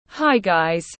Hi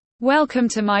guys. Welcome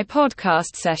to my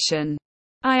podcast session.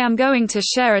 I am going to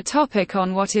share a topic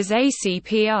on what is a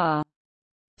CPR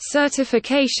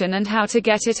certification and how to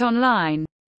get it online.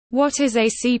 What is a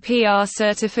CPR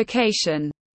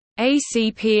certification? A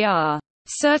CPR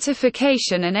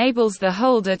certification enables the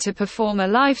holder to perform a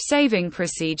life-saving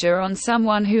procedure on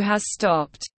someone who has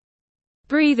stopped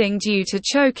breathing due to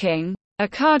choking, a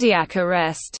cardiac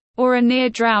arrest, or a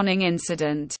near-drowning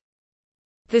incident.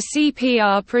 The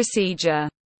CPR procedure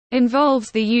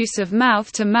involves the use of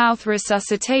mouth-to-mouth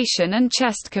resuscitation and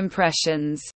chest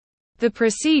compressions. The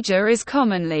procedure is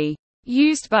commonly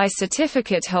used by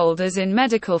certificate holders in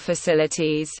medical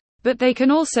facilities, but they can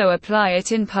also apply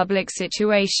it in public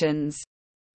situations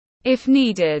if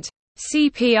needed.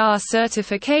 CPR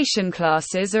certification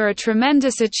classes are a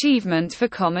tremendous achievement for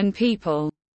common people.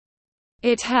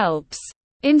 It helps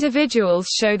individuals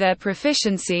show their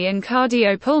proficiency in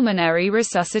cardiopulmonary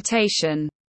resuscitation.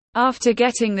 After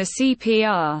getting the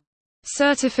CPR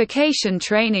certification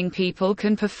training, people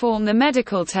can perform the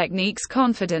medical techniques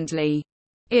confidently.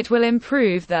 It will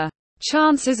improve the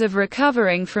chances of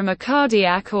recovering from a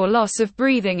cardiac or loss of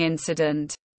breathing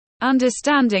incident.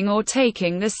 Understanding or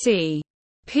taking the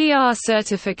CPR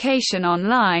certification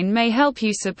online may help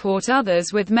you support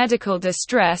others with medical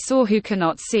distress or who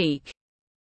cannot seek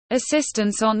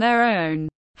assistance on their own.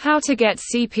 How to get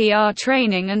CPR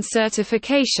training and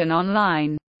certification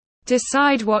online.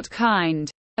 Decide what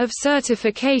kind of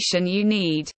certification you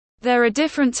need. There are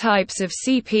different types of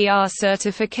CPR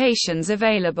certifications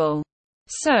available,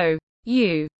 so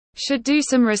you should do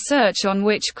some research on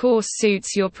which course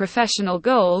suits your professional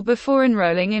goal before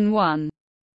enrolling in one.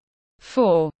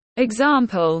 For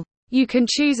example, you can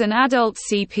choose an adult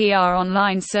CPR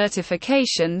online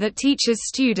certification that teaches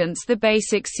students the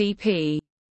basic CPR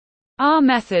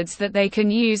methods that they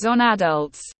can use on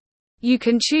adults. You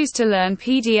can choose to learn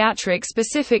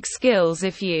pediatric-specific skills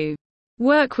if you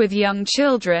work with young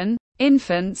children,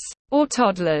 infants, or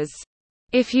toddlers.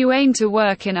 If you aim to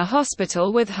work in a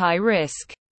hospital with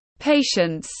high-risk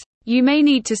patients, you may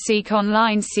need to seek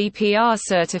online CPR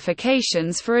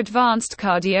certifications for advanced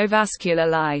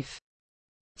cardiovascular life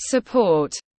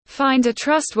support. Find a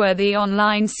trustworthy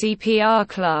online CPR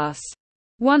class.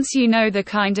 Once you know the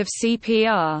kind of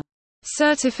CPR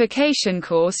certification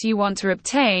course you want to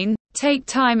obtain, take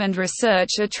time and research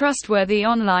a trustworthy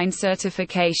online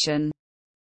certification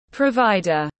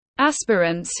provider.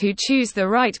 Aspirants who choose the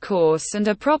right course and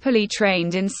are properly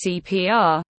trained in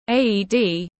CPR,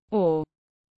 AED, or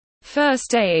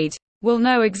first aid, will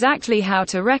know exactly how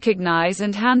to recognize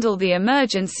and handle the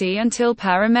emergency until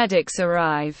paramedics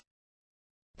arrive.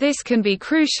 This can be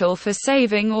crucial for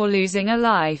saving or losing a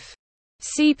life.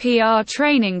 CPR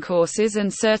training courses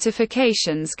and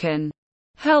certifications can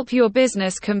help your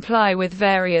business comply with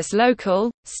various local,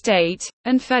 state,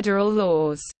 and federal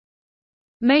laws.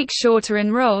 Make sure to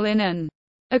enroll in an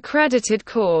accredited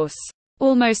course.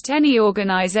 Almost any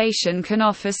organization can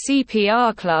offer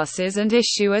CPR classes and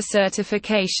issue a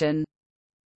certification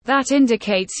that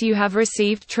indicates you have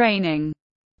received training.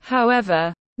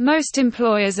 However, most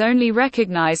employers only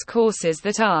recognize courses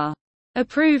that are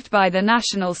approved by the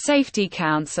National Safety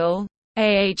Council,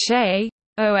 AHA,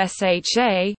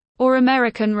 OSHA, or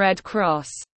American Red Cross.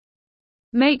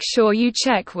 Make sure you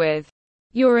check with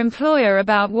your employer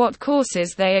about what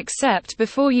courses they accept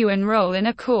before you enroll in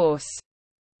a course.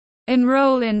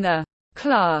 Enroll in the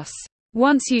class.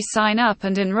 Once you sign up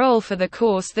and enroll for the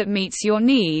course that meets your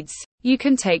needs, you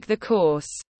can take the course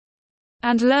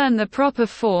and learn the proper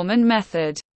form and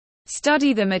method.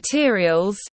 Study the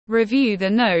materials, review the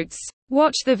notes,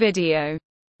 watch the video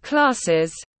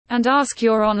classes, and ask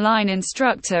your online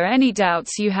instructor any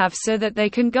doubts you have so that they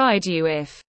can guide you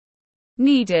if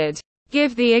needed.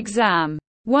 Give the exam.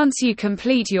 Once you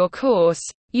complete your course,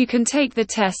 you can take the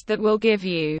test that will give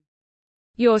you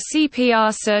your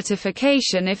CPR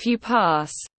certification if you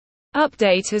pass.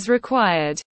 Update as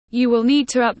required. You will need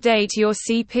to update your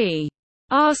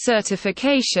CPR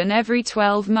certification every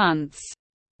 12 months.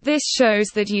 This shows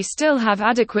that you still have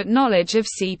adequate knowledge of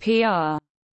CPR.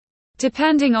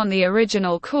 Depending on the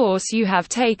original course you have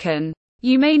taken,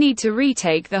 you may need to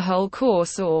retake the whole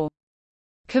course or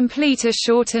complete a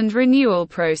shortened renewal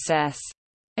process.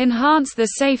 Enhance the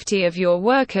safety of your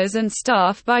workers and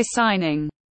staff by signing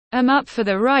up for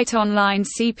the right online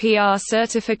CPR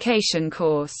certification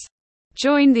course.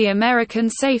 Join the American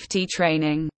Safety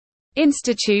Training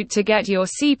Institute to get your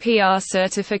CPR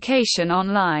certification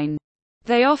online.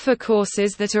 They offer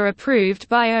courses that are approved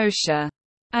by OSHA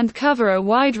and cover a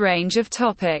wide range of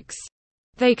topics.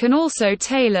 They can also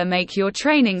tailor-make your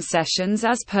training sessions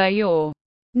as per your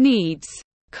needs.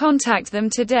 Contact them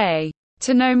today.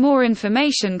 To know more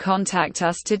information, contact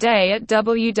us today at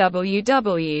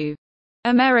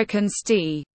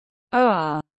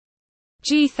www.americanste.org.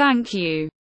 Thank you.